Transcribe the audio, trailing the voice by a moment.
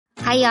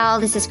Hi, y'all.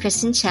 This is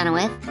Kristen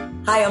Chenoweth.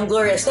 Hi, I'm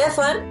Gloria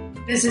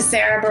Estefan. This is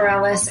Sarah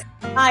Bareilles.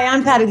 Hi,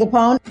 I'm Patti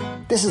LuPone.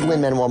 This is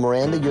Lin-Manuel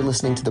Miranda. You're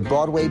listening to the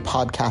Broadway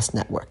Podcast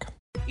Network.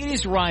 It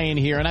is Ryan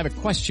here, and I have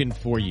a question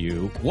for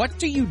you. What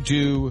do you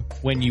do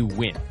when you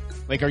win?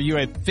 Like, are you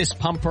a fist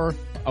pumper,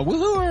 a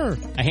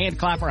woohooer, a hand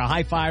clapper, a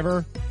high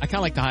fiver? I kind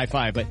of like the high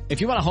five, but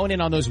if you want to hone in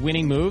on those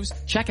winning moves,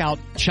 check out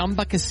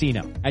Chumba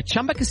Casino. At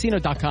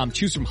ChumbaCasino.com,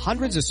 choose from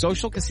hundreds of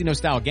social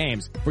casino-style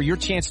games for your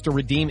chance to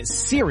redeem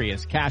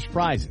serious cash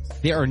prizes.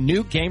 There are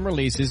new game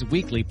releases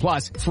weekly,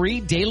 plus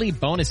free daily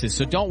bonuses.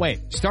 So don't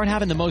wait. Start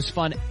having the most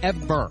fun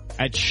ever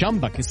at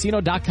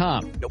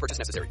ChumbaCasino.com. No purchase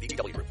necessary.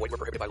 VGW. Void where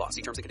prohibited by law.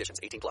 See terms and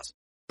conditions. 18+.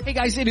 Hey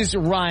guys, it is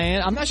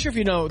Ryan. I'm not sure if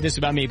you know this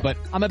about me, but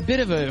I'm a bit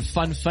of a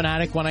fun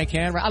fanatic when I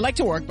can. I like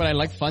to work, but I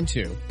like fun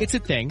too. It's a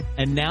thing.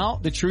 And now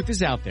the truth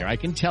is out there. I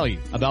can tell you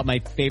about my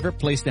favorite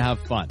place to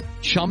have fun.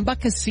 Chumba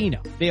Casino.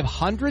 They have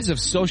hundreds of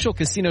social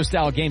casino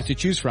style games to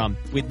choose from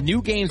with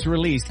new games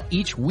released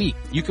each week.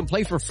 You can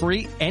play for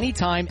free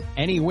anytime,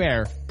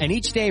 anywhere. And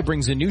each day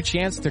brings a new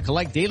chance to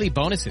collect daily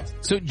bonuses.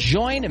 So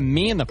join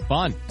me in the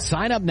fun.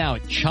 Sign up now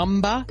at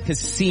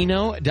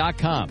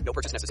ChumbaCasino.com. No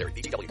purchase necessary.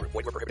 VGW. Void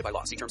where prohibited by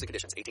law. See terms and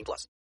conditions. 18+.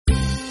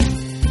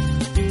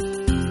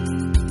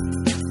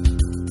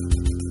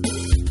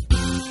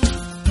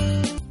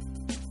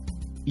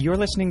 You're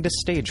listening to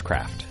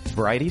Stagecraft,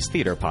 Variety's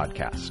theater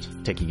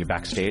podcast, taking you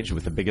backstage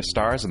with the biggest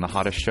stars and the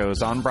hottest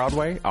shows on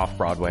Broadway,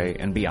 off-Broadway,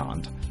 and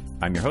beyond.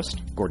 I'm your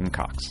host, Gordon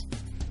Cox.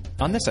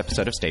 On this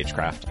episode of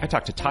Stagecraft, I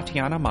talked to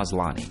Tatiana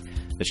Maslany.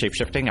 The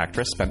shape-shifting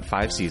actress spent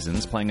 5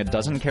 seasons playing a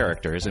dozen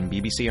characters in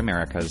BBC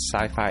America's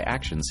sci-fi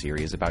action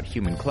series about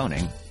human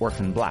cloning,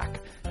 Orphan Black,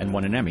 and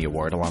won an Emmy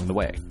Award along the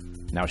way.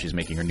 Now she's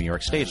making her New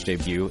York stage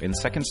debut in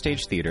Second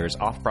Stage Theater's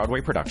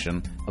off-Broadway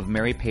production of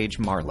Mary Page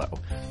Marlowe,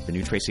 the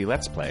new Tracy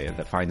Letts play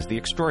that finds the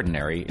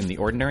extraordinary in the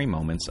ordinary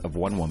moments of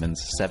one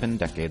woman's 7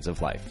 decades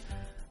of life.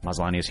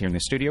 Maslany is here in the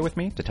studio with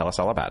me to tell us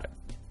all about it.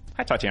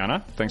 Hi,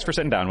 Tatiana. Thanks for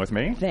sitting down with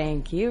me.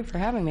 Thank you for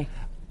having me.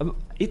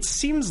 It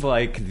seems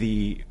like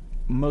the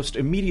most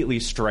immediately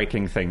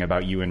striking thing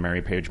about you and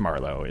Mary Page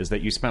Marlowe is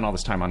that you spent all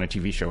this time on a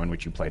TV show in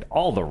which you played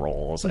all the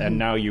roles, and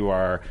now you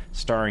are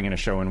starring in a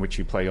show in which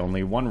you play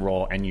only one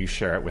role and you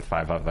share it with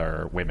 5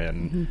 other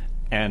women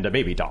and a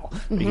baby doll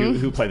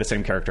who play the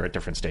same character at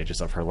different stages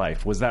of her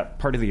life. Was that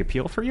part of the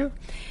appeal for you?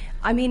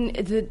 I mean,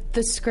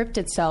 the script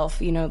itself,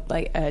 you know,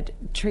 like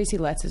Tracy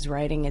Letts'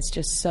 writing is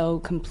just so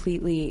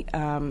completely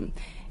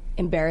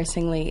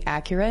embarrassingly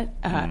accurate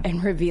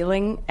and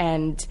revealing,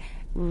 and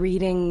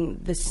reading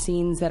the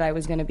scenes that I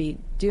was going to be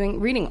doing,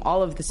 reading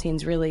all of the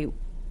scenes, really,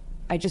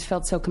 I just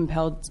felt so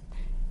compelled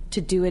to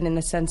do it in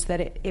the sense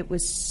that it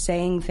was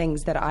saying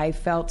things that I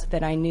felt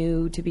that I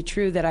knew to be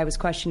true, that I was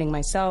questioning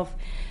myself.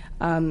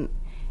 And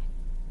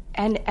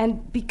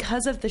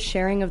because of the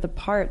sharing of the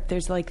part,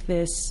 there's like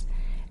this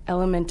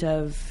element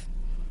of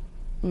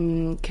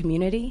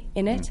community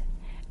in it.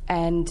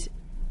 And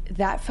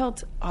that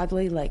felt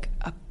oddly like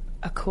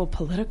a cool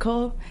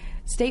political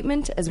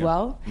statement as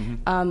well.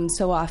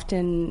 So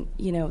often,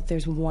 you know,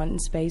 there's one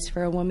space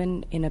for a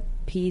woman in a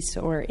piece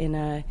or in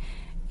a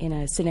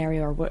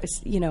scenario or,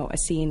 you know, a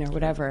scene or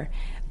whatever.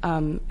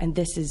 And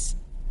this is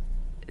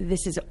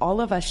all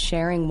of us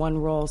sharing one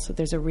role. So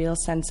there's a real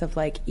sense of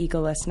like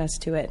egolessness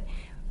to it.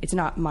 It's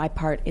not my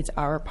part, it's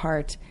our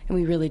part. And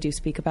we really do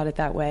speak about it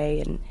that way.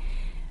 And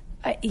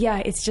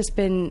it's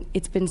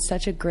been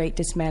such a great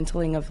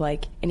dismantling of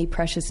like any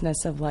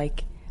preciousness of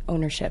like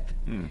ownership.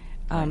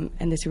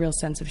 And this real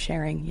sense of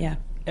sharing,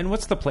 And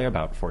what's the play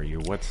about for you?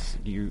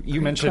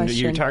 You mentioned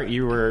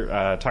you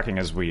were talking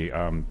as we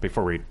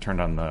before we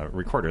turned on the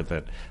recorder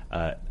that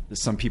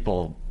some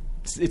people,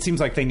 it seems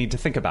like they need to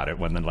think about it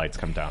when the lights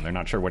come down. They're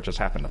not sure what just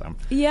happened to them.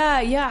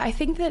 I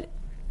think that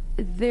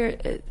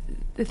the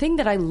thing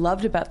that I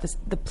loved about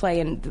the play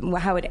and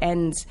how it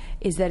ends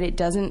is that it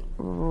doesn't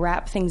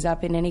wrap things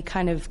up in any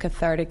kind of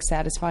cathartic,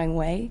 satisfying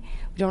way.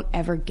 We don't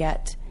ever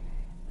get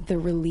the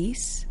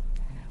release.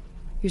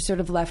 You're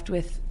sort of left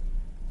with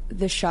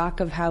the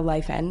shock of how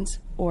life ends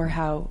or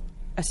how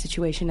a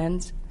situation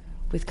ends,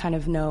 with kind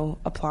of no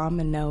aplomb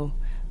and no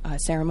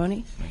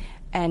ceremony.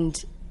 And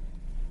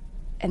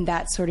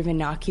that sort of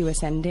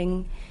innocuous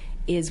ending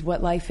is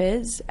what life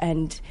is.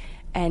 And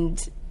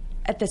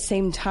at the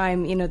same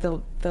time, you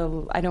know,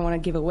 I don't want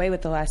to give away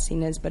what the last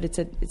scene is, but it's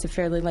a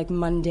fairly like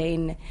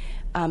mundane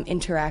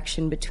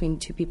interaction between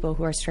 2 people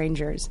who are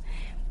strangers.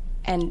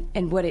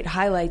 And what it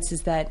highlights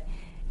is that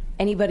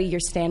anybody you're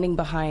standing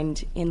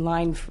behind in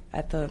line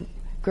at the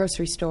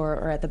grocery store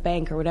or at the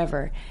bank or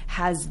whatever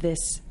has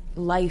this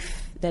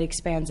life that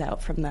expands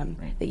out from them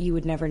that you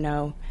would never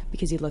know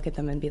because you look at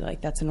them and be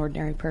like, that's an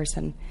ordinary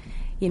person.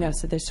 You know,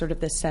 so there's sort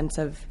of this sense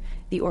of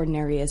the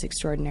ordinary as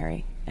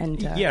extraordinary. And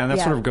that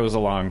sort of goes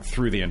along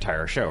through the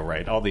entire show,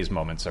 right? All these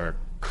moments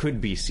could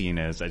be seen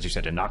as you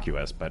said,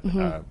 innocuous, but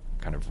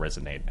kind of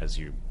resonate as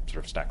you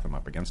sort of stack them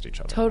up against each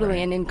other. Totally,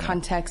 right? And in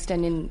context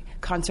and in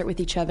concert with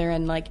each other,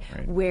 and like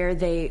where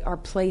they are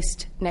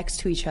placed next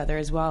to each other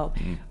as well.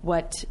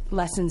 What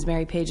lessons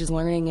Mary Page is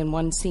learning in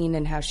one scene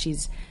and how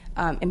she's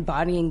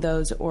embodying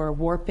those or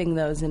warping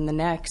those in the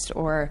next,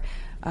 or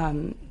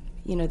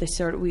this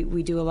sort of,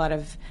 we do a lot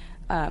of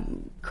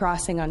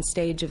crossing on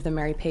stage of the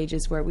Mary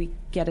Pages where we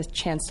get a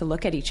chance to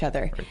look at each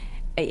other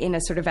in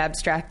a sort of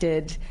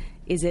abstracted.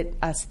 Is it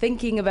us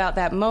thinking about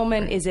that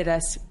moment? Right. Is it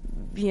us,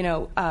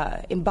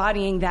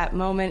 embodying that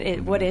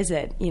moment? What is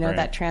it?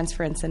 That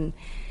transference, and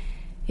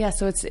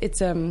so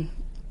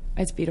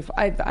it's beautiful.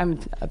 I'm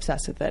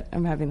obsessed with it.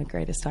 I'm having the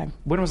greatest time.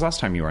 When was the last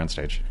time you were on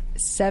stage?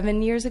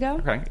 7 years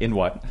ago. Okay. In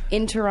what?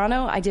 In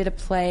Toronto. I did a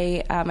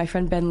play. My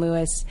friend Ben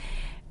Lewis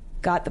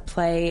got the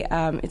play.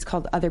 It's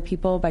called Other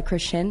People by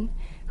Chris Shin,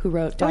 who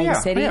wrote Dying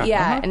City.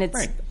 And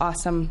it's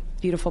awesome,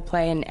 beautiful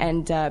play.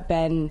 And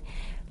Ben,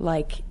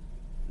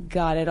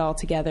 got it all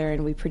together,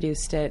 and we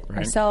produced it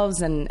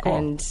ourselves. And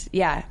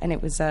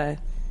it was,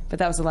 but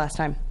that was the last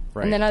time.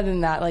 Right. And then other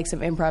than that, some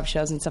improv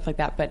shows and stuff like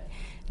that, but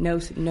no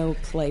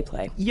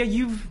play. Yeah,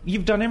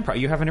 you've done improv.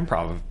 You have an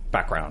improv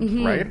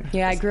background, right?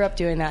 Yeah, I grew up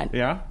doing that.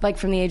 Yeah?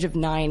 From the age of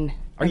 9.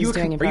 Are you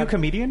a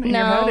comedian in no,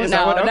 your head? Is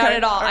that what, okay. Not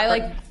at all.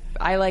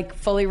 I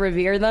fully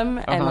revere them,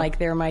 and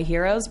they're my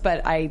heroes,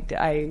 but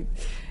I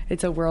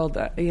it's a world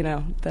that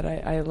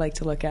I like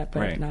to look at,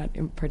 but not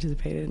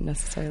participate in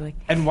necessarily.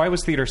 And why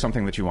was theater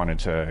something that you wanted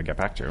to get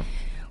back to?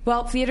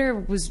 Well, theater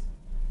was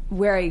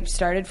where I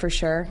started for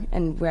sure,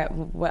 and where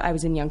I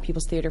was in young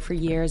people's theater for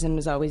years, and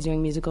was always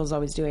doing musicals,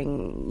 always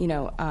doing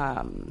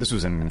This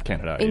was in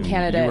Canada. In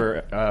Canada, you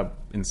were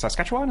in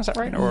Saskatchewan, is that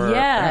right? All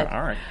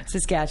right.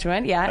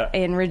 Saskatchewan,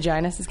 in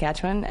Regina,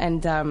 Saskatchewan,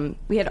 and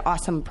we had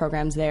awesome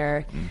programs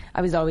there.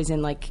 I was always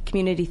in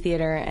community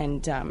theater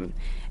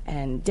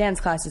and dance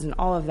classes and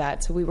all of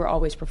that, so we were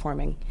always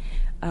performing.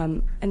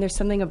 And there's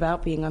something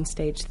about being on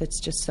stage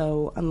that's just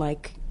so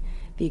unlike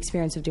the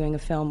experience of doing a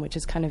film, which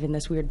is kind of in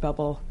this weird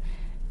bubble.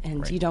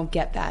 And you don't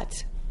get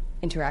that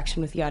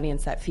interaction with the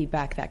audience, that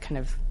feedback, that kind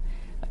of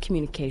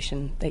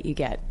communication that you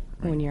get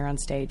when you're on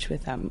stage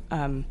with them.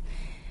 And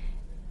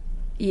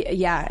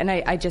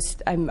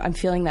I'm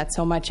feeling that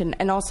so much.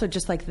 And also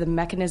just the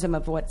mechanism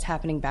of what's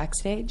happening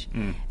backstage.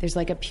 There's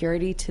a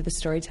purity to the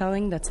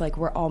storytelling that's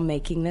we're all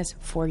making this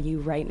for you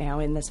right now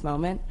in this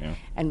moment. Yeah.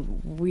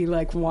 And we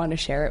want to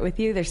share it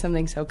with you. There's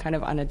something so kind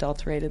of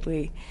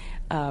unadulteratedly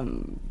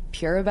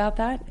pure about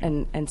that,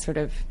 and sort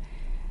of,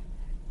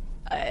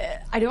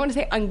 I don't want to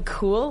say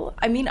uncool.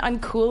 I mean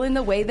uncool in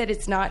the way that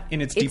it's not...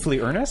 And it's deeply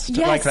earnest?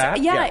 Yes, like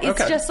that? Yeah,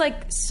 it's just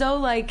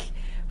so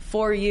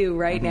for you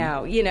right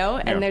now,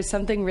 And there's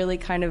something really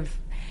kind of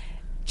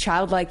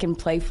childlike and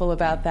playful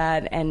about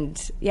that. And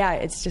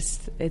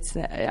it's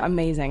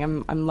amazing.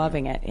 I'm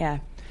loving it, yeah.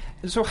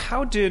 So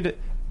how did,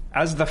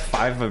 as the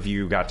 5 of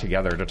you got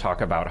together to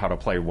talk about how to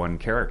play one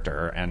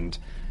character, and...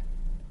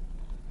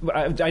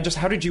 how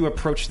did you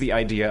approach the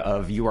idea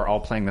of you are all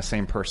playing the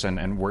same person,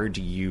 and where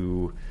do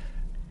you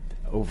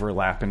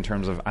overlap in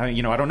terms of, I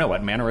don't know,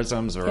 what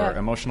mannerisms or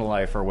emotional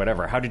life or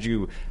whatever? How did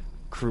you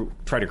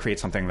try to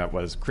create something that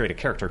create a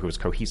character who was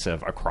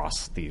cohesive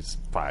across these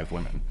 5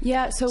 women?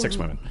 Yeah, so 6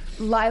 women.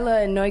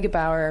 Lila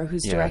Neugebauer,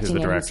 who's directing,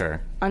 who's the director,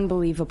 is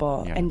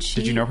unbelievable. Yeah. And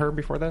did you know her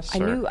before this? I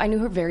knew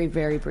her very,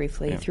 very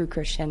briefly through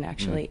Christian,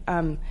 actually.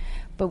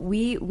 But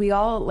we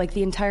all,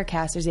 the entire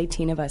cast, there's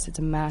 18 of us. It's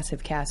a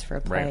massive cast for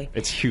a play. Right.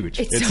 It's huge.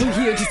 It's so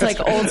huge. It's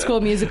old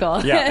school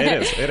musical.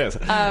 Yeah, it is.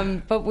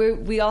 But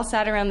we all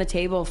sat around the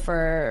table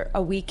for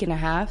a week and a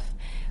half,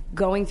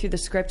 going through the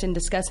script and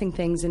discussing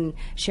things and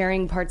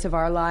sharing parts of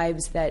our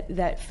lives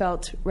that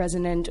felt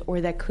resonant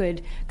or that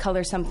could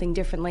color something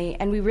differently.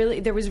 And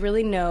there was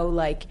really no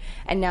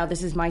and now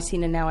this is my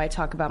scene and now I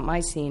talk about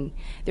my scene.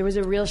 There was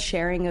a real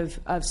sharing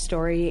of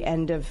story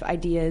and of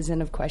ideas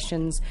and of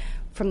questions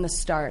from the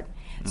start.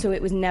 So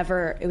it was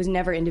never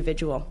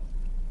individual,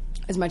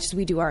 as much as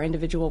we do our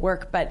individual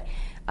work. But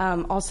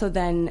also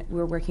then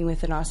we're working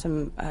with an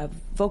awesome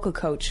vocal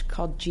coach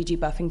called Gigi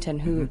Buffington,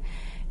 who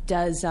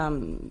does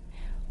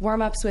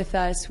warm-ups with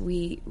us.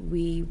 We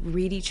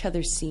read each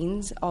other's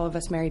scenes, all of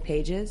us Mary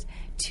Pages,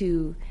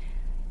 to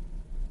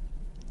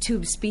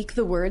speak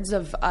the words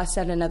of us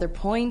at another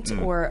point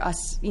or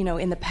us,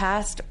 in the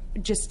past,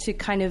 just to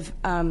kind of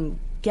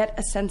get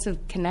a sense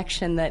of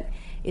connection that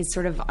is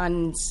sort of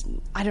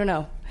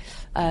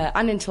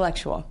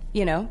unintellectual,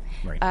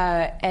 Right.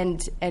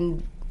 And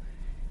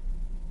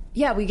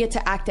we get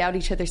to act out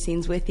each other's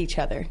scenes with each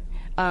other,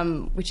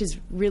 which is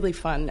really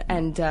fun.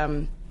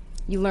 And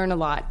you learn a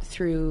lot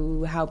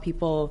through how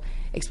people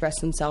express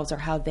themselves or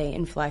how they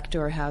inflect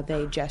or how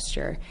they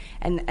gesture.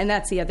 And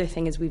that's the other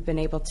thing, is we've been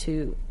able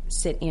to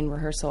sit in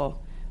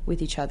rehearsal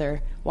with each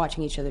other,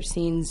 watching each other's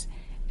scenes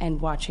and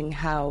watching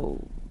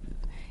how,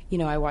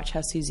 I watch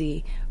how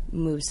Susie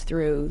moves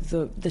through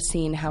the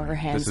scene, how her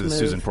hands move. This is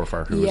Susan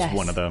Porfar, who is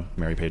one of the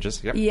Mary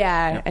Pages. Yep.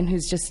 Yeah, and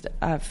who's just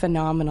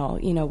phenomenal,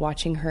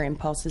 watching her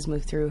impulses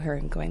move through her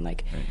and going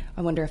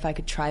I wonder if I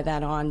could try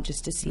that on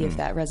just to see if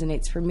that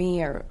resonates for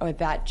me, or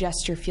that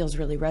gesture feels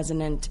really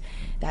resonant,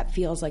 that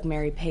feels like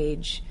Mary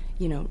Page,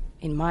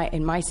 in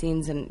my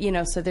scenes. And,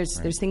 so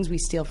there's things we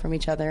steal from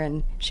each other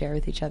and share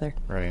with each other.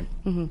 Right.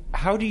 Mm-hmm.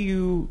 How do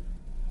you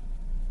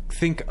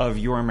think of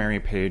your Mary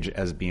Page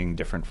as being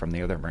different from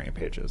the other Mary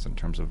Pages in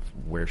terms of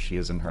where she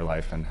is in her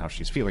life and how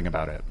she's feeling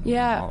about it. And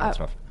all that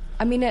stuff.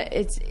 I mean,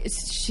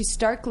 she's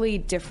starkly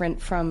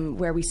different from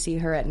where we see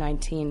her at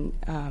 19.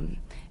 And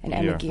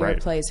Emma Gear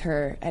plays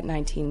her at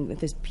 19 with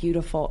this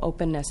beautiful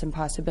openness and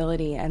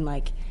possibility. And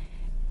like,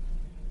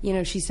 you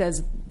know, she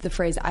says the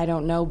phrase "I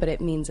don't know," but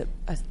it means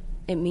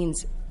it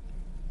means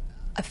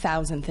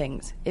 1,000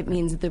 things. It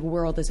means the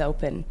world is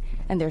open,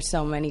 and there's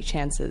so many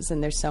chances,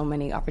 and there's so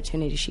many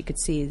opportunities she could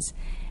seize,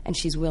 and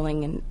she's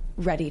willing and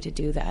ready to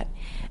do that.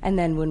 And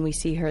then when we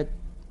see her,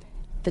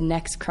 the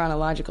next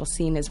chronological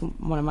scene is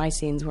one of my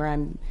scenes where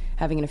I'm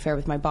having an affair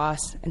with my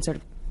boss and sort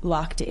of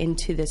locked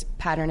into this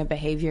pattern of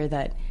behavior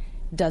that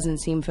doesn't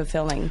seem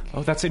fulfilling.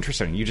 Oh, that's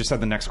interesting. You just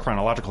said the next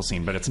chronological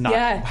scene, but it's not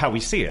how we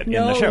see it in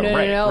the show.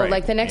 No, Right.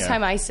 Like the next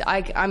time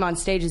I'm on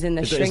stage is in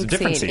the shrink it's a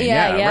different scene.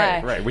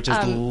 Yeah. Right. Which is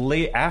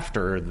late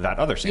after that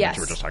other scene that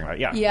you were just talking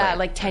about. Yeah,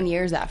 like 10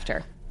 years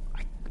after.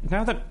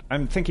 Now that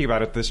I'm thinking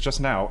about it, just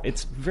now,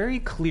 it's very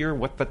clear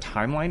what the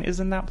timeline is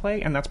in that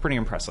play, and that's pretty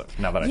impressive.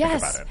 Now that I think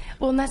about it.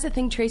 Well, and that's the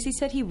thing. Tracy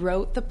said he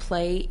wrote the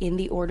play in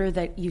the order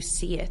that you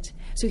see it,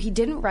 so he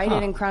didn't write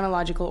it in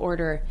chronological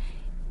order.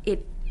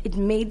 It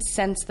made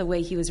sense the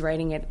way he was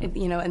writing it,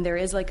 you know, and there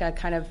is like a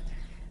kind of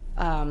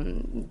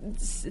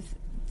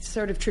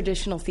sort of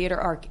traditional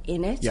theater arc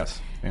in it. Yes.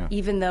 Yeah.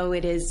 Even though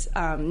it is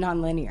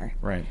nonlinear.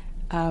 Right.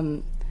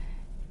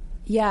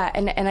 Yeah,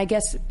 and I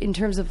guess in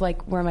terms of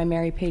like where my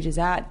Mary Page is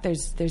at,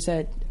 there's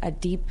a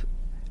deep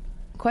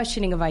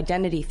questioning of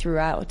identity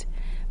throughout,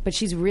 but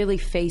she's really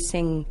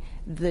facing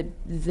the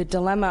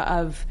dilemma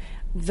of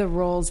the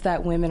roles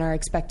that women are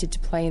expected to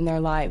play in their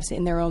lives,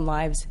 in their own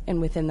lives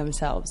and within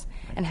themselves,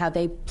 and how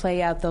they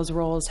play out those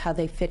roles, how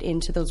they fit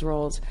into those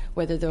roles,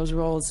 whether those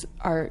roles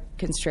are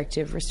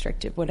constrictive,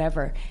 restrictive,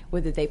 whatever,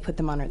 whether they put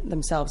them on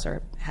themselves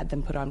or had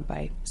them put on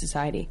by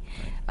society,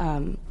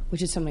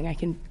 which is something I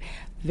can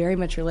very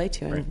much relate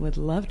to and would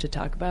love to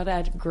talk about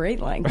at great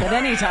length at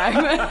any time.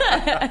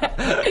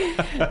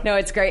 No,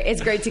 it's great.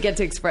 It's great to get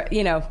to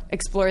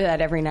explore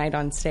that every night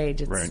on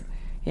stage. It's,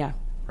 yeah.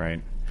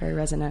 Right. Very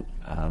resonant.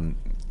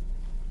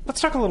 Let's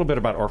talk a little bit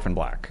about Orphan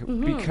Black,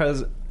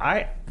 because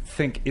I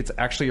think it's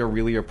actually a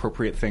really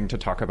appropriate thing to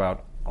talk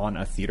about on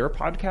a theater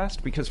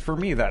podcast, because for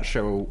me that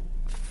show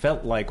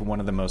felt like one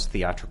of the most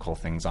theatrical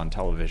things on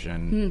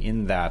television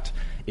in that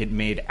it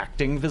made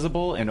acting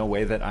visible in a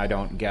way that I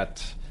don't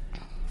get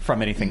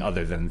from anything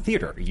other than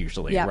theater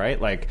usually,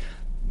 right? Like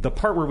the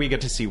part where we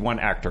get to see one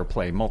actor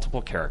play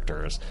multiple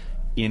characters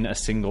in a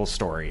single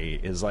story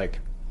is like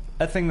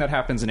a thing that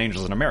happens in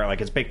Angels in America.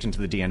 Like it's baked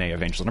into the DNA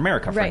of Angels in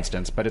America, for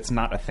instance, but it's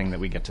not a thing that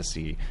we get to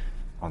see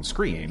on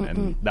screen.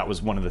 And that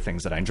was one of the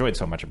things that I enjoyed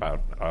so much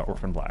about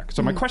Orphan Black.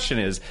 So my question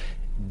is,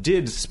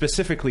 did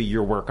specifically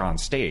your work on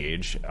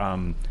stage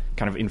kind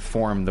of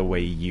inform the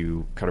way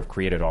you kind of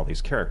created all these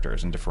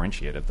characters and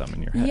differentiated them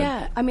in your head?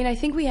 Yeah, I mean, I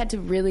think we had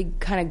to really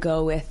kind of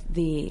go with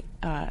the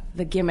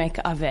gimmick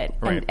of it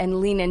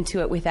and lean into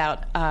it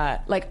without,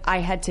 I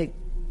had to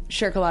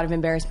shirk a lot of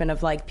embarrassment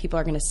of like people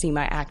are going to see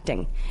my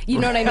acting, you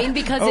know what I mean,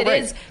 because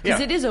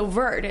it is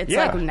overt. It's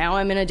like now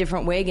I'm in a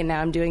different wig and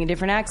now I'm doing a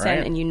different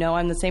accent and you know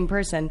I'm the same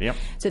person.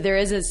 So there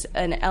is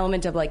an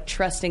element of like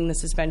trusting the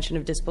suspension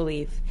of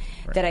disbelief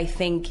that I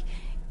think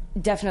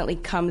definitely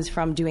comes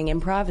from doing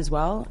improv as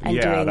well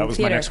and doing that was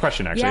theater. My next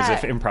question actually, is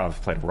if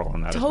improv played a role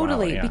in that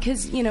totally, as well.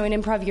 Because in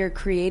improv you're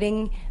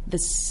creating the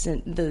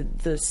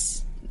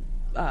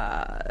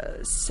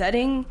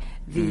setting,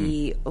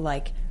 the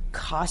like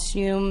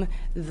costume,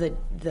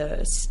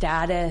 the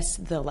status,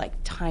 the like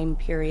time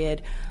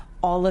period,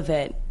 all of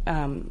it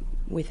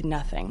with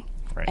nothing.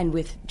 And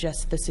with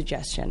just the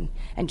suggestion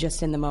and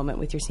just in the moment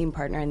with your scene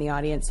partner and the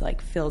audience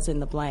like fills in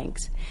the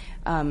blanks.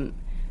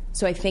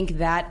 So I think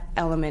that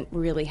element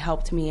really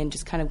helped me in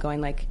just kind of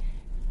going like,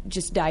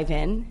 just dive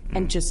in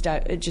and just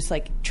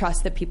like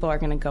trust that people are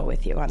going to go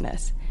with you on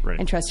this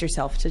and trust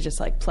yourself to just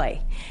like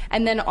play.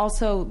 And then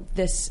also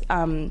this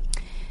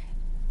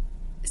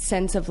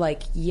sense of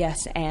like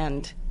yes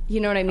and, you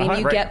know what I mean?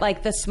 You get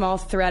like the small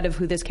thread of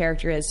who this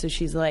character is. So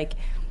she's like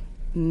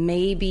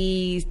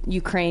maybe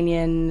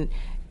Ukrainian,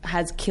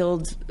 has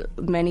killed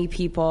many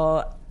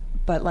people,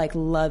 but like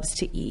loves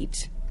to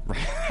eat.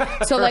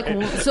 So like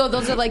so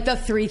those are like the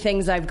three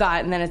things I've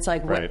got, and then it's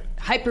like what,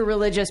 hyper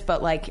religious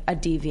but like a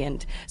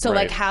deviant. So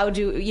like how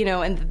do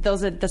and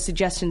those are the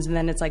suggestions, and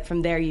then it's like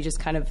from there you just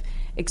kind of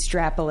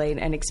extrapolate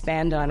and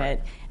expand on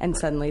it, and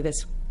suddenly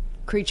this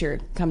creature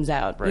comes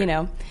out, For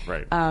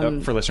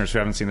listeners who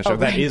haven't seen the show,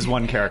 that is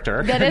one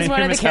character. That is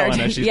one of the characters.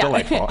 Helena. She's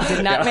delightful.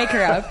 Did not make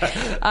her up.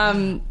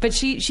 But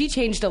she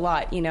changed a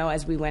lot,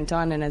 as we went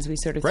on and as we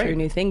sort of threw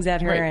new things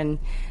at her. And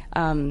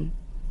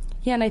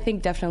and I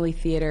think definitely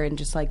theater and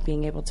just like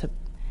being able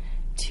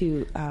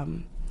to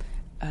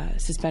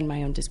suspend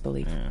my own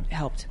disbelief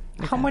helped.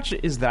 How much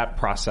is that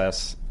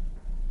process,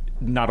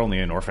 not only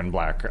in Orphan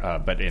Black,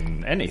 but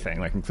in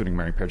anything, like including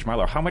Mary Page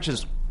Marlowe, how much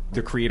is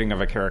the creating of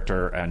a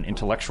character an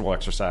intellectual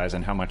exercise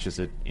and how much is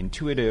it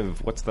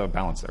intuitive? What's the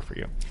balance there for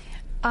you?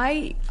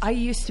 I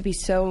used to be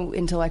so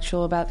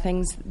intellectual about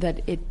things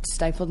that it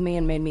stifled me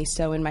and made me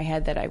so in my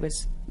head that I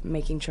was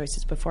making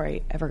choices before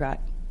I ever got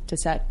to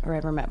set or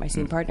ever met my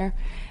scene partner,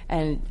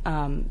 and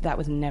that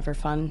was never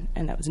fun,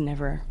 and that was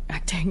never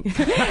acting,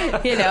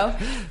 you know.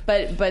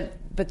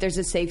 But there's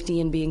a safety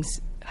in being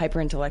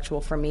hyper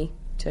intellectual for me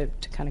to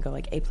kind of go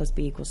like A plus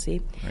B equals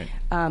C.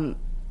 Right.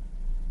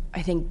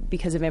 I think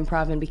because of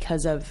improv and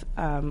because of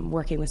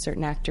working with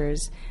certain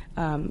actors,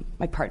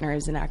 my partner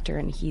is an actor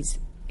and he's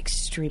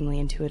extremely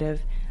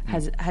intuitive,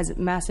 has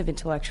massive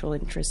intellectual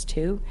interest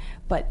too,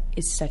 but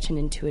is such an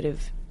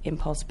intuitive,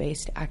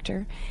 impulse-based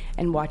actor.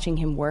 And watching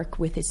him work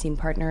with his scene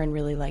partner and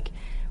really like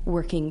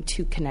working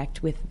to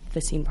connect with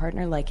the scene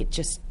partner, like it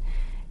just,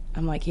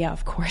 I'm like, yeah,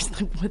 of course.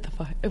 What the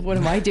fuck? What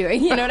am I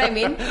doing? You know what I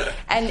mean?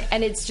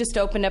 And it's just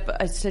opened up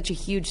such a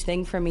huge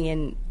thing for me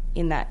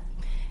in that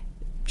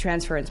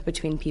transference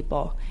between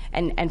people.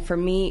 And for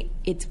me,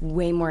 it's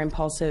way more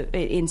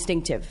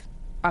instinctive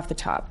off the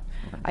top.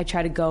 I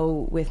try to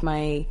go with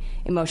my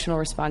emotional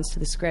response to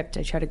the script.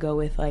 I try to go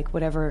with like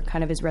whatever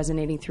kind of is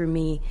resonating through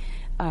me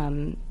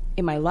in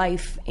my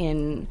life,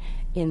 in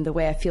the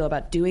way I feel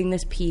about doing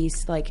this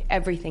piece. Like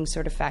everything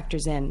sort of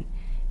factors in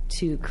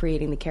to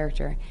creating the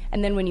character.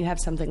 And then when you have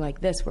something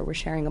like this where we're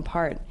sharing a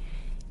part,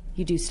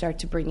 you do start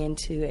to bring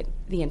into it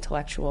the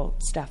intellectual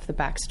stuff, the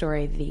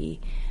backstory,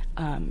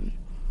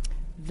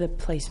 the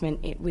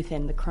placement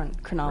within the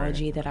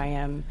chronology that I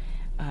am.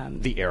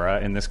 The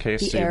era in this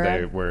case,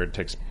 era. where it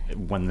takes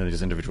when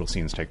these individual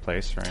scenes take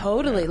place, right?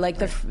 Totally, Yeah, like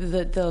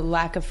the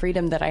lack of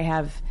freedom that I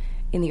have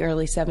in the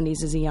early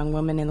 70s as a young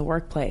woman in the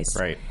workplace,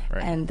 Right.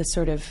 and the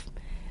sort of,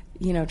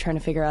 you know, trying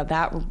to figure out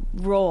that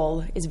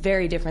role is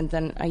very different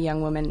than a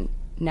young woman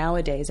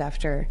nowadays.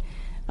 After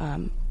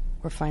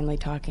we're finally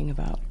talking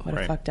about what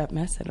a fucked up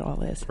mess it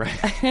all is,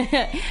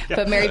 Right.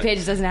 But Mary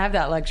Page doesn't have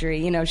that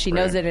luxury. You know, she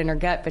knows it in her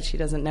gut, but she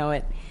doesn't know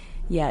it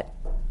yet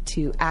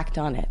to act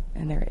on it,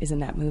 and there isn't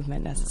that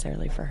movement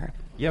necessarily for her.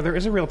 Yeah, there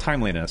is a real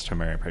timeliness to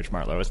Mary Page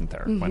Marlowe, isn't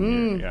there? Mm-hmm.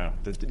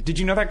 When did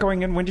you know that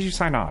going in? When did you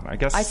sign on? I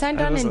guess I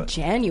signed on in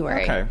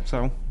January. Okay,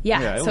 so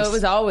it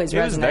was always it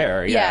was resonant.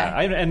 there. Yeah.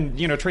 And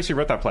you know, Tracy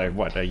wrote that play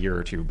a year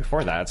or two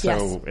before that,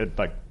 so Yes.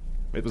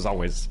 it was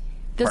always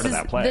part of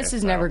that play. This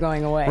is never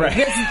going away. Right.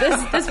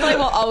 This play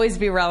will always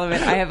be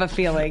relevant. I have a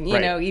feeling, you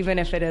Right. know, even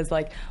if it is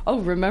like, oh,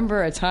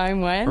 remember a time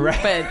when?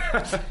 Right.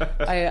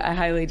 But I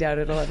highly doubt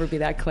it'll ever be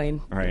that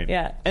clean. Right.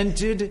 Yeah. And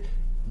did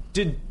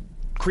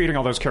creating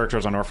all those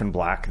characters on Orphan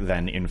Black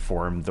then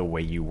inform the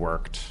way you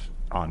worked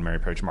on Mary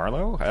Page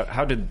Marlowe?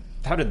 How did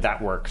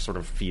that work sort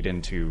of feed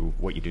into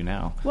what you do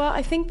now? Well,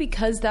 I think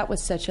because that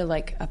was such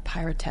a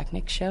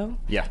pyrotechnic show.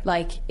 Yeah.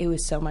 Like it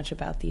was so much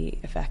about the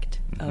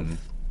effect of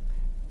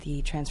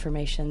the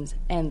transformations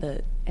and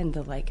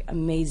the like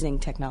amazing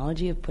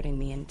technology of putting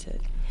me into,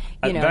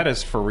 you know. That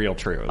is for real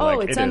true.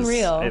 Oh, it's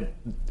unreal.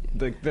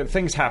 The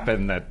things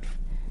happen that.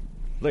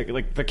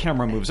 Like the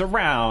camera moves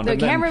around. The and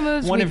camera then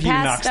moves. One we of you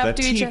pass knocks stuff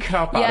the to each other.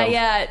 teacup out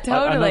of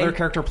totally. another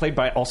character played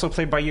by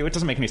you. It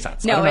doesn't make any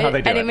sense. No, I don't know how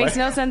they do and it. it makes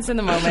no sense in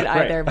the moment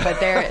Right. either. But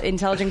their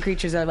intelligent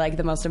creatures are like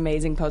the most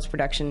amazing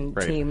post-production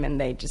team, and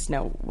they just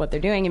know what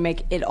they're doing and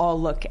make it all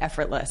look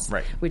effortless,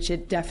 Right. which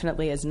it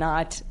definitely is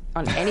not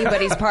on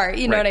anybody's part.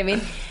 You know what I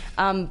mean?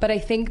 But I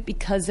think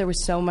because there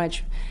was so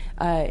much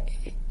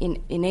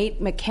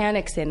innate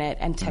mechanics in it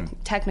and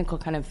technical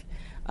kind of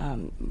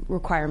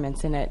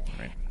requirements in it,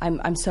 Right.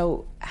 I'm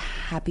so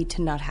happy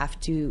to not have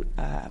to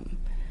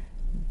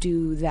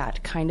do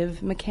that kind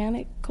of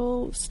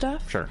mechanical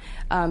stuff. Sure.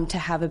 To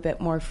have a bit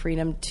more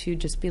freedom to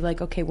just be like,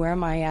 okay, where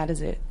am I at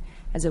as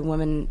a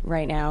woman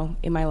right now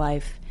in my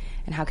life,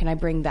 and how can I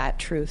bring that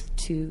truth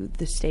to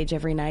the stage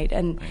every night?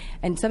 And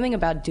something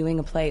about doing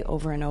a play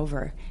over and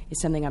over is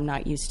something I'm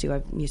not used to.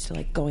 I'm used to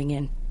like going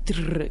in.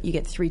 You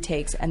get 3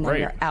 takes and then Right.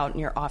 you're out and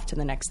you're off to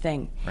the next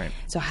thing. Right.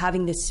 So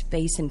having this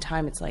space and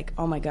time, it's like,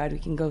 oh my God, we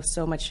can go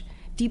so much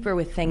deeper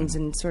with things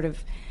and sort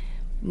of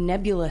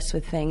nebulous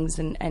with things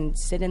and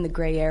sit in the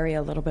gray area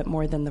a little bit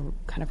more than the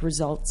kind of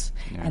results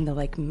and the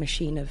like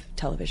machine of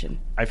television.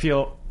 I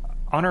feel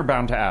honor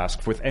bound to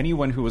ask, with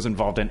anyone who was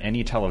involved in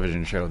any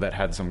television show that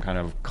had some kind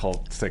of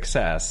cult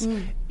success,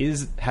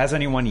 has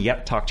anyone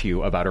yet talked to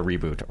you about a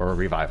reboot or a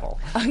revival?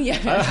 Oh yeah,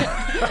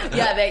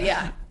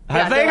 yeah.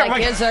 Have they? They're like,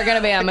 Like- is there going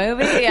to be a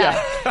movie?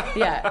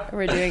 Yeah.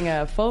 We're doing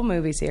a full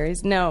movie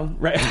series. No,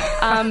 Right.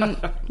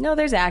 No.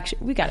 There's action.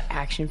 We got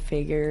action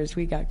figures.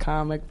 We got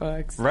comic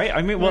books. Right.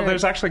 I mean, well,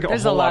 there's actually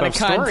There's a whole lot of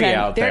story content.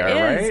 out there, is.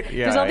 right?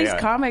 Yeah, there's all these yeah.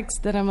 comics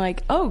that I'm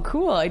like, oh,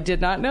 cool. I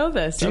did not know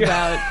this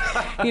about.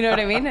 You know what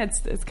I mean?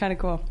 It's kind of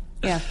cool.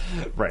 Yeah.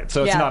 Right.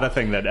 So it's Yeah. not a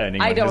thing that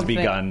anyone I don't has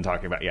begun think-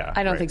 talking about. Yeah.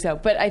 I don't right. think so.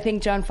 But I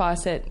think John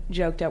Fawcett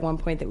joked at one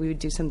point that we would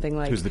do something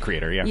like... Who's the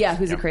creator, yeah. Yeah,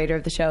 who's Yeah. the creator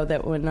of the show,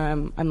 that when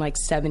I'm like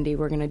 70,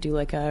 we're going to do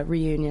like a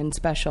reunion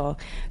special.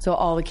 So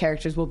all the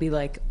characters will be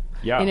like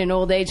in an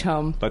old age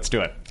home. Let's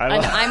do it. And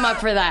I'm up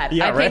for that.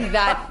 Yeah, I right. think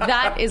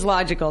that is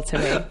logical to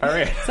me. All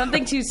right.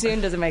 Something too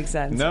soon doesn't make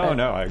sense. No, but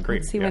no, I agree.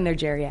 Let's see Yeah. when they're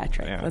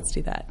geriatric. Yeah. Let's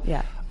do that.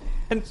 Yeah.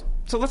 And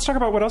So let's talk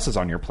about what else is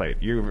on your plate.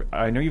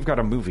 I know you've got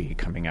a movie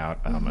coming out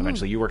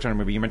eventually. You worked on a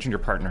movie. You mentioned your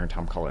partner,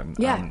 Tom Cullen.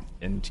 Yeah.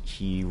 And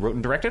he wrote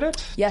and directed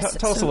it? Yes.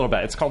 Tell us a little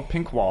bit. It's called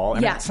Pink Wall,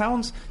 and Yeah. it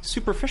sounds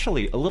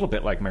superficially a little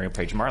bit like Mary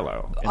Page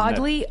Marlowe.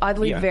 Oddly,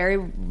 yeah. very,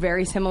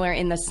 very similar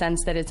in the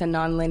sense that it's a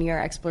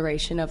nonlinear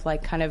exploration of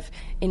like kind of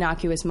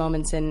innocuous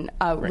moments in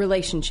a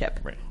relationship.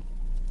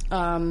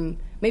 Right.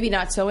 Maybe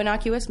not so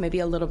innocuous, maybe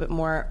a little bit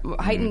more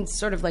heightened,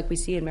 sort of like we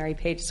see in Mary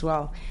Page as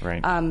well.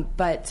 Right.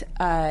 But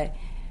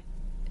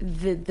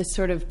the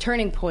sort of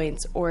turning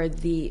points, or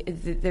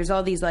there's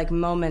all these like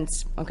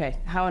moments. Okay,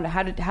 how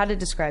to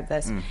describe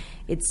this?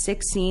 It's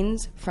 6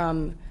 scenes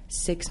from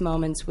 6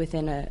 moments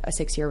within a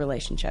 6-year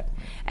relationship,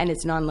 and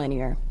it's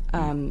nonlinear.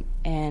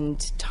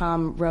 And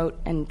Tom wrote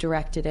and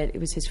directed it. It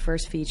was his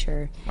first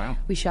feature. Wow.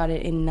 We shot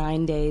it in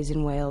 9 days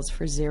in Wales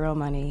for 0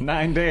 money.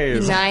 9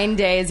 days. 9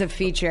 days of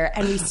feature,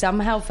 and we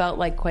somehow felt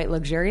like quite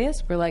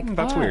luxurious. We're like,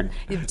 That's weird.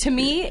 To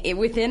me,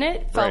 within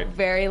it felt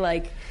very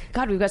like,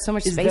 God, we've got so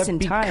much space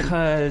and time.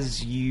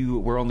 Because you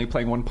were only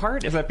playing one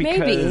part? Is that because...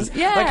 Maybe,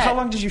 yeah. Like, how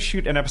long did you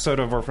shoot an episode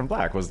of Orphan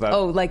Black? Was that...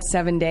 Oh, like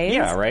 7 days?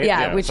 Yeah, right?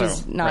 Yeah, which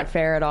is not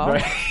fair at all.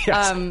 Right.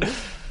 Yes.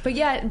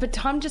 But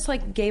Tom just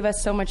like gave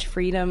us so much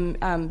freedom.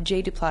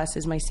 Jay Duplass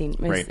is my scene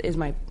is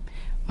my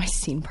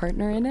scene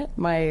partner in it.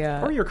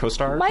 Or your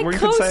co-star. My or you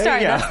co-star. could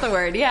say, yeah. That's the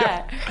word.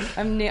 Yeah,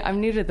 I'm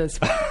new to this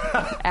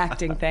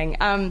acting thing.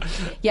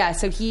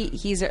 So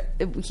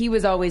he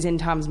was always in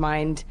Tom's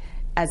mind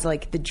as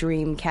like the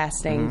dream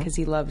casting because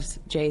he loves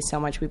Jay so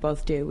much. We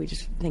both do. We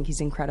just think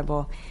he's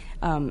incredible.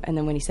 And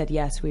then when he said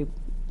yes, we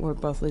were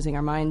both losing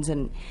our minds.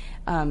 And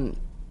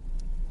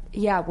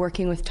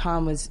working with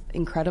Tom was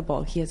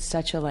incredible. He has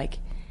such a like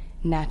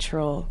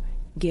natural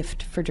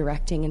gift for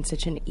directing and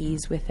such an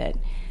ease with it.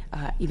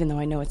 Even though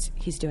I know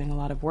he's doing a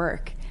lot of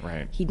work,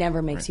 right. He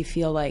never makes you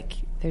feel like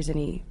there's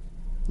any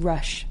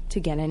rush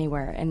to get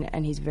anywhere.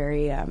 And he's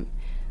very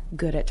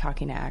good at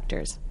talking to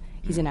actors.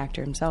 He's an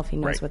actor himself. He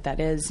knows what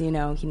that is. You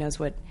know, he knows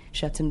what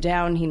shuts him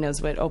down. He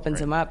knows what opens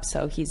him up.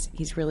 So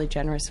he's really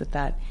generous with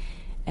that.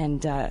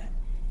 And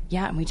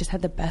and we just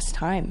had the best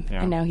time.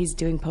 Yeah. And now he's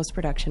doing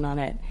post-production on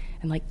it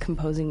and like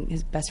composing.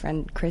 His best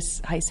friend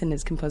Chris Heisen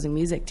is composing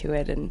music to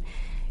it. And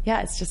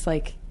it's just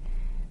like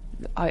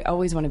I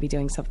always want to be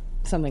doing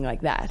something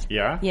like that.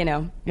 Yeah, you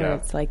know, where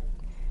it's like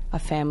a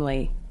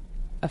family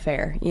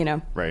affair. You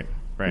know, right.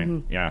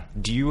 Yeah.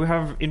 Do you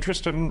have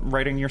interest in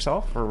writing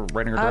yourself or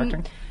writing or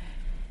directing?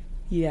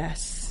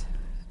 Yes.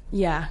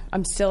 Yeah,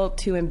 I'm still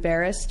too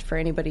embarrassed for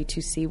anybody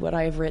to see what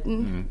I have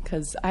written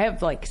because I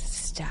have like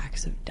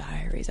stacks of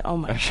diaries. Oh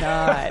my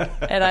God.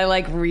 And I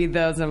like read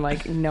those and I'm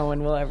like, no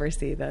one will ever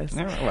see this.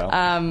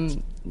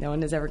 No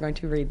one is ever going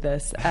to read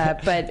this.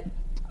 But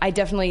I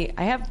definitely,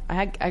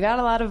 I got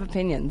a lot of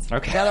opinions.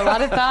 Okay. Got a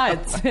lot of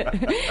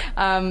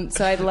thoughts.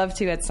 So I'd love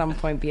to at some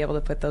point be able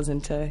to put those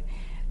into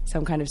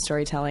some kind of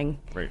storytelling.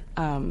 Right.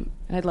 And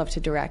I'd love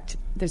to direct.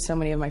 There's so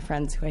many of my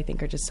friends who I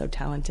think are just so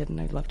talented and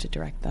I'd love to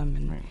direct them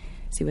and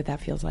see what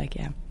that feels like,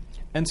 yeah.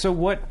 And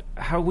so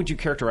how would you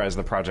characterize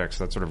the projects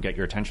that sort of get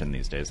your attention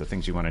these days, the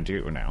things you want to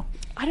do now?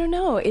 I don't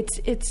know.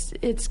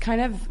 It's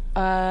kind of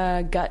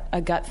a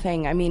gut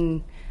thing. I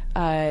mean,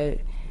 I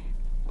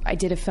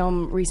did a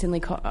film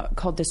recently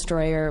called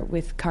Destroyer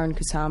with Karan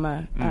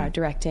Kusama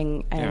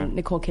directing, and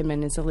Nicole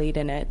Kidman is the lead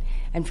in it.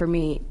 And for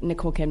me,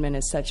 Nicole Kidman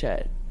is such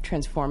a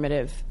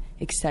transformative,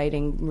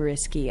 exciting,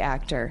 risky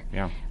actor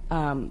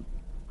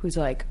who's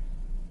like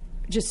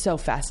just so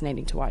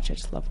fascinating to watch. I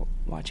just love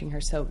watching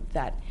her. So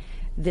that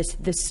this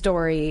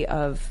story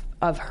of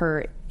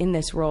her in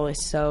this role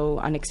is so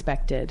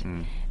unexpected,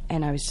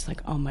 and I was just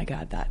like, oh my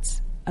God,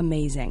 that's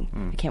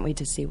amazing. I can't wait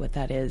to see what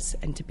that is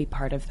and to be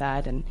part of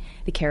that. And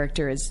the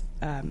character is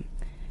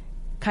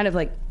kind of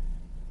like,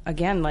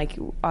 again, like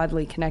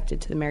oddly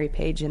connected to the Mary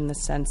Page in the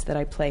sense that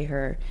I play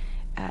her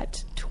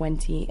at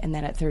 20 and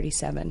then at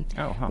 37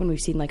 when we've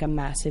seen like a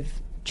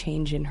massive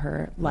change in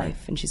her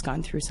life and she's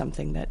gone through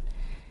something that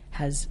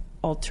has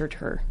altered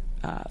her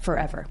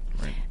forever.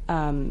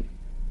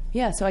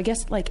 So I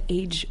guess like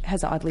age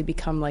has oddly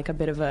become like a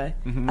bit of a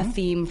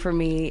theme for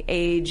me,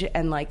 age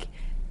and like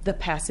the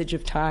passage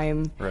of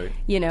time,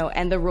 you know,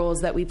 and the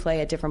roles that we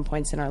play at different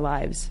points in our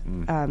lives.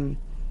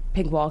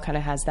 Pink Wall kind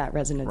of has that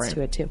resonance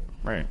to it too.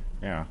 Right,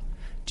 yeah.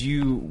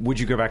 Would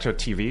you go back to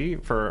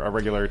TV for a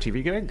regular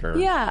TV gig? Or?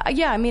 Yeah.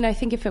 I mean, I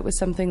think if it was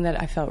something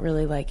that I felt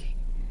really like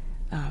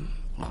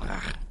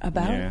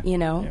about, you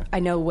know, I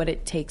know what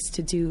it takes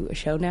to do a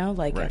show now,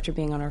 like after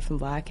being on Orphan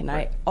Black, and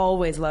I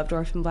always loved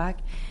Orphan Black,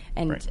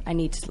 and I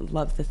need to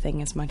love the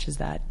thing as much as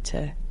that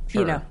to,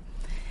 you know.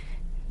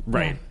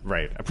 Right.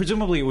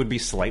 Presumably it would be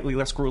slightly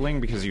less grueling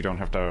because you don't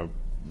have to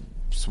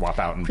swap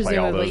out and play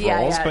all those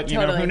roles, but you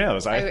know, who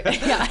knows? I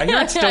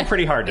hear it's still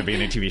pretty hard to be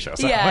in a TV show.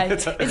 So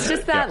it's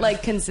just that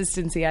like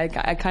consistency. I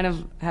kind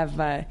of have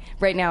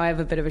right now I have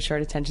a bit of a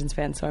short attention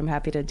span, so I'm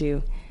happy to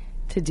do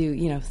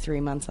 3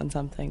 months on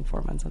something,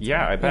 4 months on something.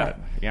 Yeah, I bet.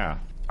 Yeah.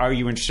 Are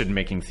you interested in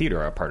making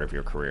theater a part of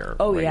your career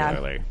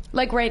regularly? Yeah.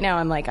 Like right now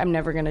I'm like, I'm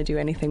never going to do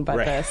anything but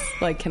this.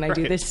 Like, can I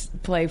do this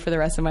play for the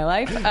rest of my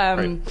life?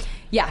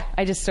 Yeah,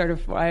 I just sort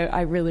of,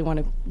 I really want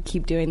to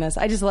keep doing this.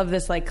 I just love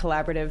this like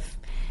collaborative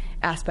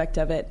aspect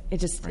of it. It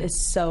just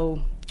is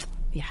so,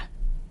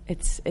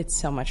 it's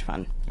so much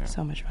fun. Yeah.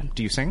 So much fun.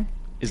 Do you sing?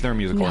 Is there a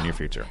musical in your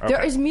future? Okay.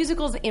 There is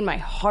musicals in my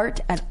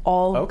heart at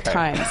all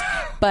times,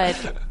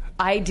 but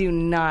I do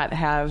not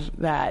have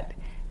that.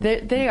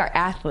 They are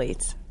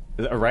athletes.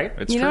 Right?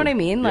 It's you know true. what I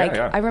mean? Yeah, Like,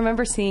 yeah. I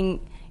remember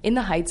seeing In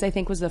the Heights, I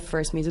think, was the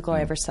first musical I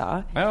ever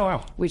saw. Oh,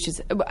 wow. Which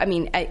is, I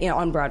mean,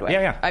 on Broadway.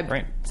 Yeah, I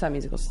right. saw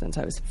musicals since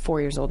I was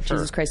 4 years old. Sure.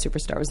 Jesus Christ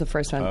Superstar was the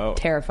first one. Oh.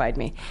 Terrified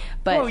me.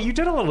 But Oh, you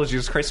did a little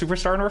Jesus Christ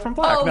Superstar in Orphan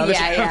Black. Oh, Now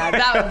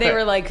yeah. They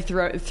were like,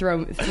 threw me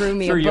Threw a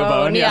you a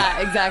bone. bone, yeah.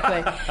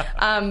 Exactly.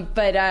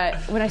 But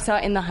when I saw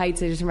In the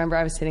Heights, I just remember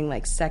I was sitting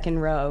like second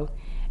row,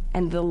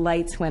 and the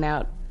lights went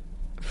out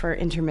for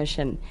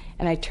intermission,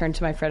 and I turned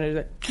to my friend and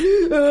was like,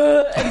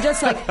 and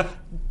just like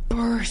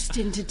burst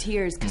into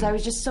tears because I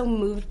was just so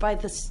moved by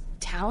this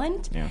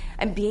talent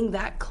and being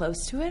that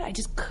close to it. I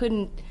just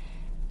couldn't.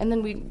 And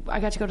then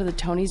I got to go to the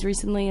Tonys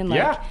recently and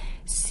like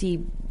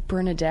see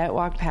Bernadette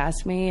walk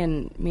past me,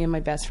 and me and my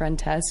best friend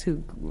Tess,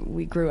 who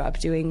we grew up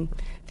doing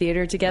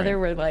theater together,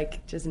 were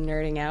like just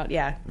nerding out.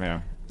 Yeah.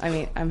 I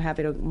mean, I'm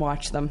happy to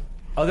watch them.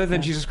 Other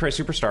than Jesus Christ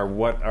Superstar,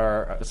 what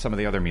are some of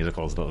the other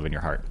musicals that live in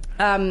your heart?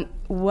 Into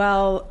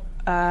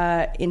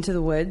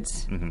the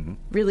Woods. Mm-hmm.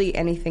 Really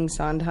anything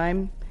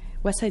Sondheim.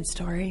 West Side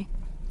Story.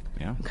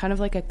 Yeah. I'm kind of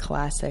like a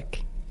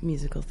classic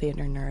musical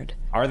theater nerd.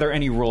 Are there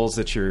any roles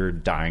that you're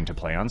dying to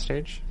play on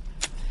stage?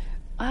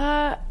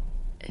 No,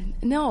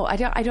 I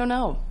don't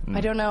know.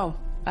 I don't know.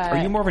 Are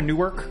you more of a new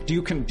work? Do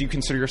you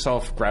consider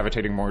yourself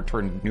gravitating more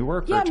toward new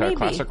work or to maybe.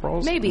 classic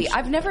roles? Maybe.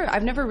 I've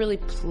never really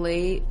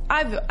played.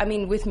 I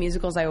mean, with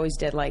musicals, I always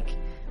did like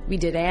we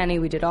did Annie,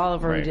 we did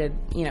Oliver, we did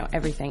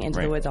everything,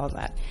 Into the Woods, all of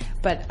that.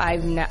 But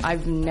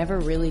I've never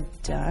really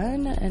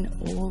done an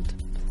old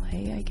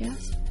play, I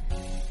guess.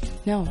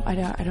 No, I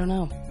don't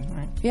know.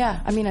 Right. Yeah,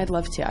 I mean, I'd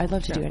love to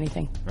do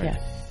anything. Right. Yeah.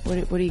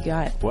 What do you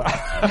got? Well,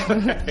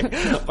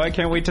 I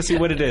can't wait to see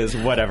what it is,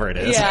 whatever it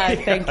is. Yeah,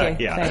 thank you.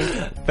 Yeah. Thank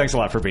you. Thanks a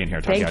lot for being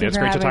here, Tatiana. Thank you It's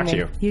for great to talk having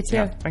to me. you. You too.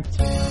 Yeah, thanks.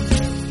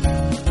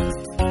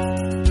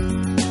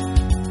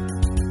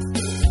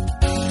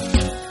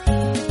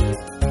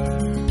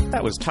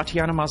 That was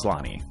Tatiana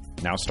Maslany,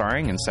 now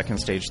starring in Second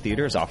Stage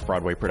Theater's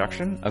off-Broadway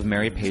production of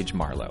Mary Page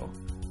Marlowe.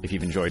 If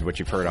you've enjoyed what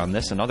you've heard on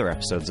this and other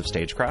episodes of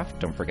Stagecraft,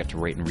 don't forget to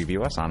rate and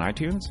review us on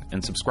iTunes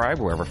and subscribe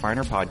wherever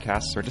finer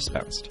podcasts are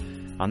dispensed.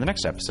 On the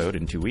next episode,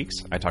 in 2 weeks,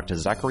 I talk to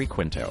Zachary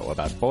Quinto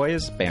about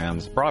boys,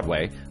 bands,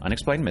 Broadway,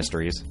 unexplained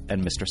mysteries,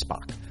 and Mr.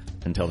 Spock.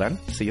 Until then,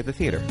 see you at the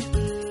theater.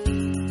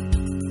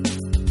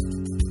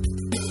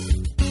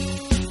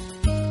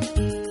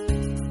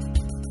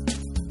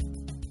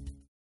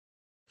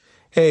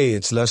 Hey,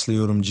 it's Leslie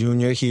Odom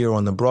Jr. here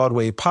on the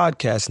Broadway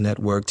Podcast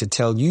Network to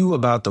tell you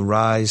about the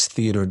Rise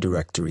Theater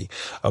Directory,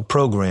 a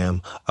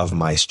program of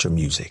Maestro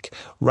Music.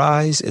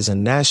 Rise is a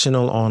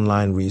national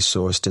online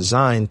resource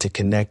designed to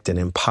connect and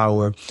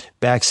empower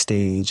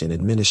backstage and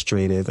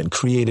administrative and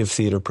creative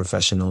theater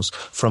professionals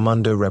from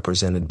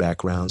underrepresented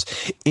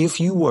backgrounds.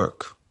 If you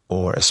work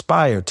or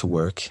aspire to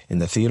work in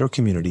the theater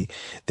community,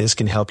 this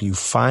can help you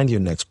find your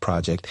next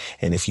project.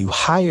 And if you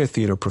hire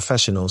theater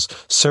professionals,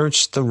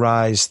 search the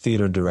Rise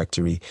Theater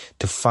Directory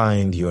to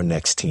find your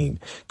next team.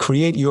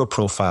 Create your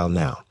profile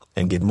now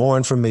and get more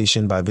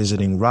information by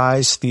visiting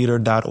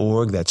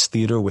risetheater.org. That's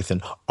theater with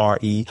an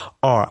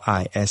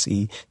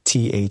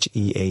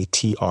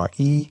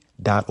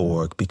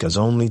RERISETHEATRE.org, because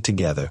only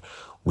together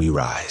we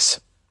rise.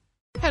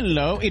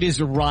 Hello, it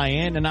is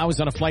Ryan, and I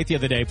was on a flight the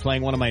other day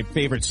playing one of my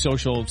favorite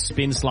social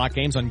spin slot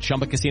games on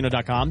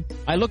ChumbaCasino.com.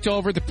 I looked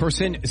over at the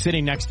person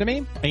sitting next to me,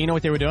 and you know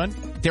what they were doing?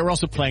 They were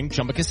also playing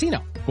Chumba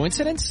Casino.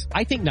 Coincidence?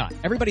 I think not.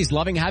 Everybody's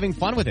loving having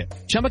fun with it.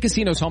 Chumba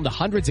Casino is home to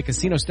hundreds of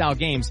casino-style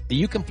games that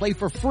you can play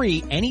for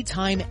free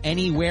anytime,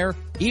 anywhere,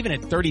 even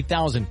at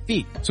 30,000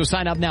 feet. So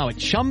sign up now at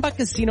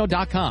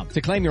ChumbaCasino.com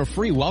to claim your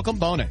free welcome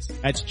bonus.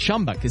 That's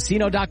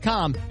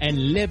ChumbaCasino.com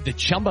and live the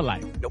Chumba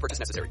life. No purchase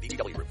necessary.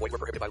 VGW Group. Void where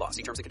prohibited by law.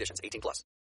 See terms and conditions. 18+.